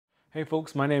Hey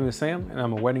folks, my name is Sam and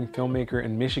I'm a wedding filmmaker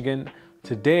in Michigan.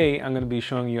 Today I'm going to be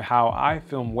showing you how I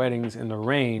film weddings in the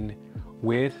rain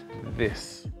with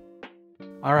this.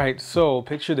 Alright, so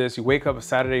picture this, you wake up a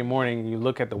Saturday morning and you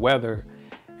look at the weather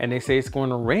and they say it's going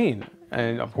to rain.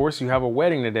 And of course you have a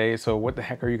wedding today, so what the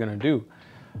heck are you going to do?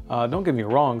 Don't get me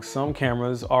wrong, some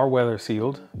cameras are weather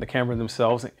sealed, the camera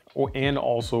themselves and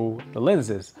also the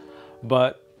lenses,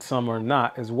 but some are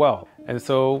not as well. And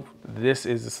so this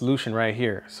is the solution right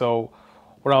here. So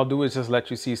what I'll do is just let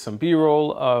you see some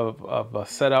B-roll of a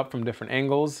setup from different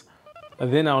angles.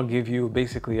 And then I'll give you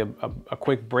basically a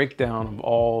quick breakdown of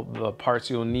all the parts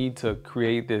you'll need to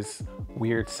create this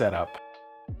weird setup.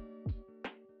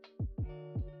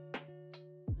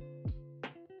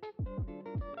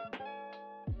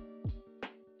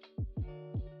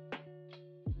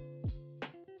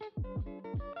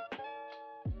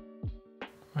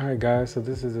 Alright guys, so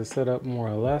this is the setup more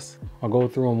or less. I'll go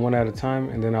through them one at a time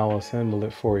and then I'll assemble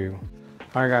it for you.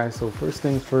 Alright guys, so first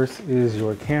things first is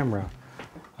your camera.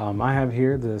 I have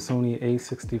here the Sony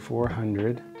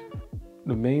a6400.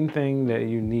 The main thing that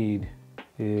you need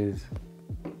is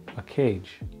a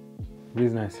cage. The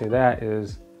reason I say that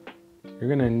is you're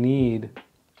gonna need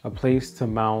a place to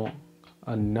mount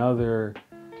another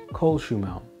cold shoe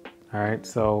mount. Alright,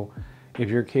 so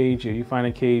if you find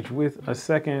a cage with a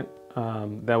second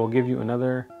that will give you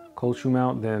another cold shoe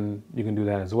mount, then you can do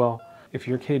that as well. If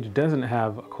your cage doesn't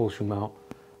have a cold shoe mount,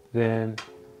 then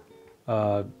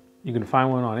you can find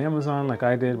one on Amazon like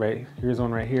I did. Right here's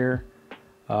one right here.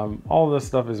 All of this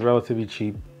stuff is relatively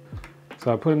cheap,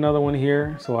 so I put another one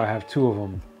here, so I have two of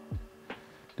them.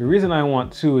 The reason I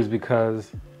want two is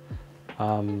because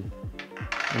in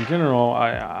general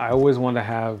I always want to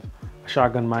have a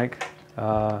shotgun mic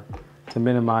to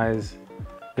minimize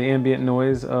the ambient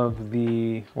noise of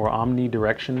the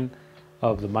omnidirection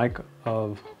of the mic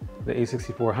of the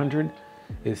a6400.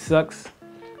 It sucks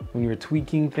when you're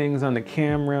tweaking things on the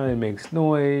camera, it makes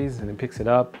noise and it picks it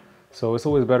up. So it's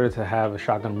always better to have a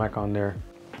shotgun mic on there.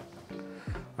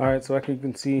 All right, so like you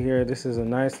can see here, this is a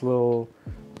nice little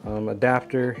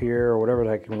adapter here, or whatever the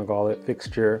heck you want to call it,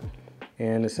 fixture.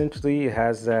 And essentially it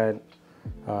has that,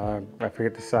 I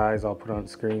forget the size, I'll put it on the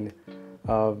screen,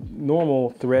 normal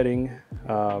threading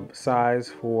size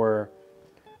for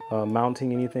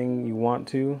mounting anything you want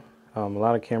to. A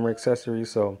lot of camera accessories,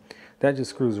 so that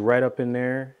just screws right up in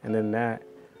there, and then that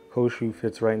cold shoe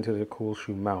fits right into the cold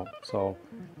shoe mount. So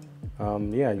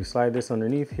yeah, you slide this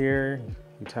underneath here,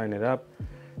 you tighten it up.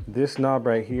 This knob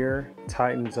right here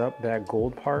tightens up that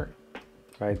gold part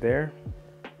right there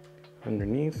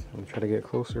underneath. I'll try to get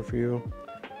closer for you.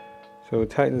 So it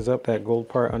tightens up that gold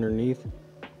part underneath.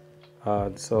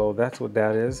 So that's what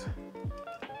that is.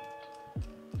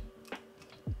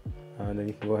 And then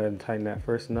you can go ahead and tighten that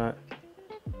first nut.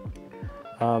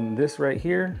 This right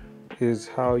here is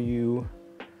how you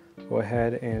go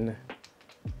ahead and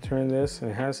turn this.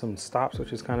 And it has some stops,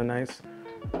 which is kind of nice.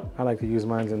 I like to use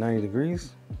mine at 90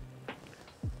 degrees.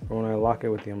 Or when I lock it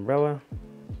with the umbrella.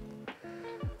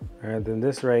 And then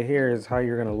this right here is how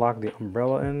you're gonna lock the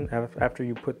umbrella in. After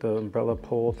you put the umbrella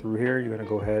pole through here, you're gonna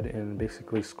go ahead and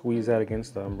basically squeeze that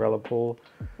against the umbrella pole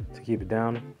to keep it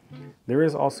down. There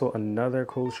is also another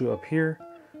cold shoe up here,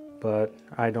 but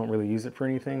I don't really use it for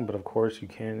anything, but of course you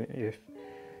can if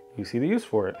you see the use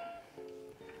for it.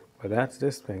 But that's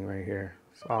this thing right here.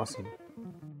 It's awesome.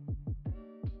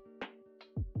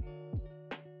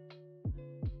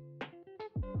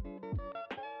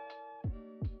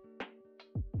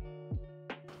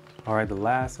 All right, the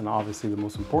last and obviously the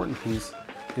most important piece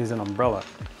is an umbrella.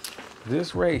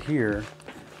 This right here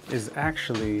is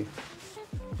actually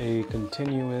a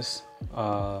continuous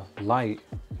light,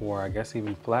 or I guess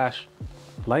even flash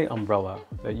light umbrella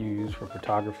that you use for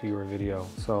photography or video.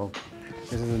 So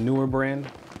this is a Neewer brand.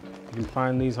 You can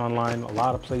find these online a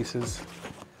lot of places.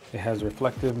 It has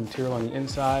reflective material on the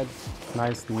inside,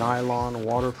 nice nylon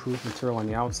waterproof material on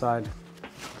the outside.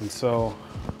 And so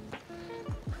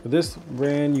for this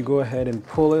brand, you go ahead and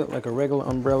pull it like a regular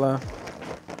umbrella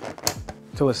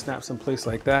until it snaps in place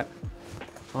like that.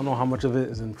 I don't know how much of it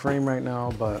is in frame right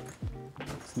now, but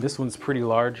this one's pretty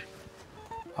large.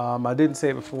 I didn't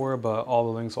say it before, but all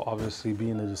the links will obviously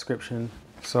be in the description.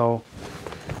 So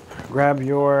grab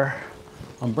your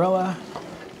umbrella,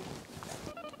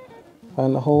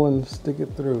 find the hole and stick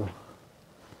it through.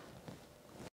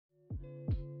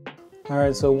 All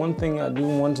right, so one thing I do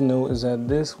want to know is that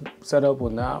this setup will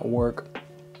not work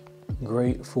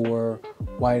great for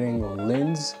wide angle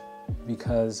lens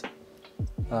because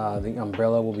the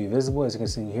umbrella will be visible, as you can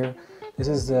see here. This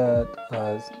is the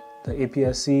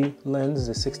APS-C lens,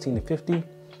 the 16 to 50.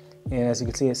 And as you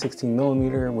can see, it's 16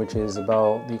 millimeter, which is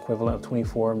about the equivalent of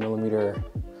 24 millimeter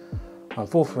on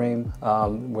full frame,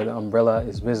 where the umbrella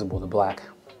is visible, the black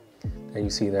that you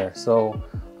see there. So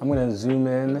I'm gonna zoom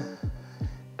in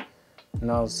and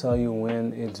I'll tell you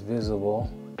when it's visible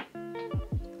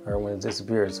or when it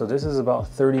disappears. So this is about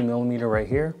 30 millimeter right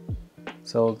here.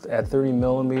 So at 30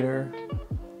 millimeter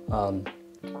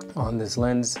on this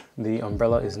lens, the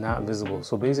umbrella is not visible.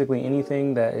 So basically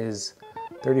anything that is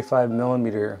 35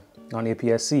 millimeter on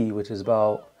APS-C, which is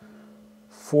about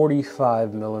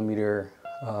 45 millimeter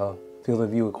field of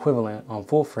view equivalent on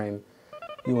full frame,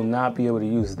 you will not be able to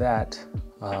use that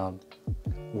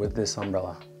with this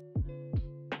umbrella.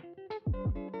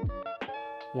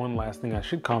 One last thing I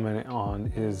should comment on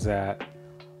is that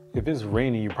if it's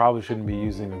rainy, you probably shouldn't be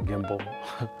using a gimbal.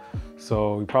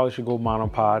 So you probably should go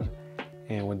monopod.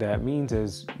 And what that means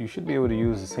is you should be able to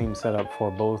use the same setup for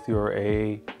both your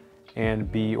A and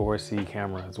B or C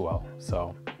camera as well.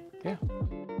 So yeah.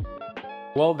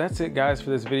 Well, that's it guys for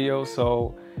this video.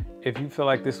 So if you feel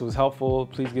like this was helpful,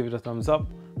 please give it a thumbs up.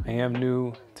 I am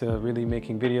new to really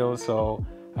making videos, so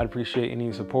I'd appreciate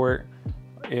any support.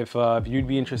 If you'd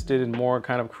be interested in more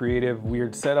kind of creative,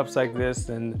 weird setups like this,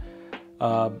 then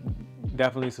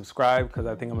definitely subscribe, because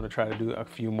I think I'm gonna try to do a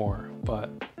few more. But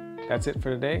that's it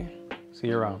for today. See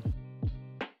you around.